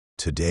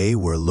Today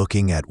we're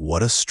looking at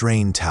what a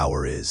strain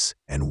tower is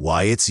and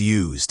why it's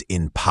used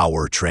in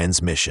power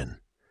transmission.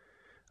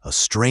 A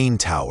strain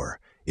tower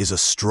is a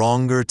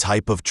stronger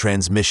type of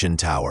transmission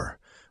tower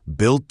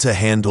built to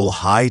handle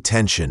high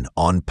tension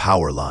on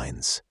power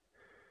lines.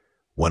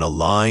 When a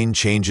line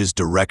changes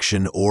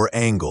direction or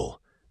angle,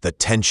 the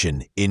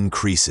tension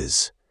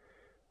increases.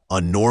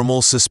 A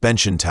normal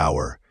suspension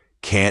tower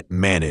can't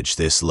manage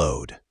this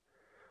load.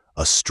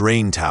 A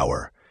strain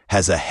tower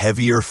has a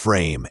heavier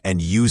frame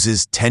and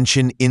uses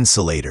tension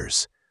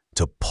insulators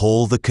to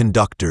pull the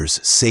conductors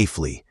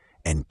safely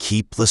and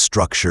keep the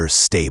structure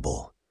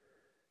stable.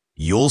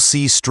 You'll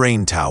see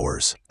strain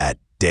towers at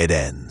dead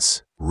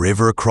ends,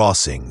 river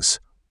crossings,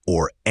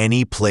 or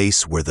any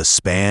place where the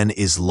span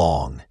is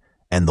long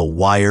and the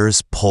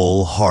wires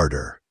pull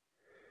harder.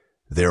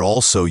 They're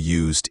also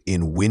used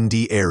in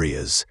windy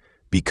areas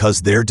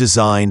because their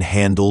design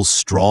handles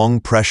strong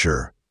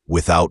pressure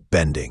without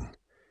bending.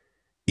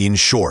 In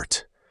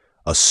short,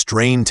 a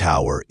strain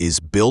tower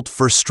is built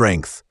for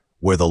strength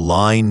where the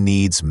line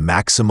needs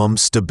maximum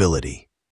stability.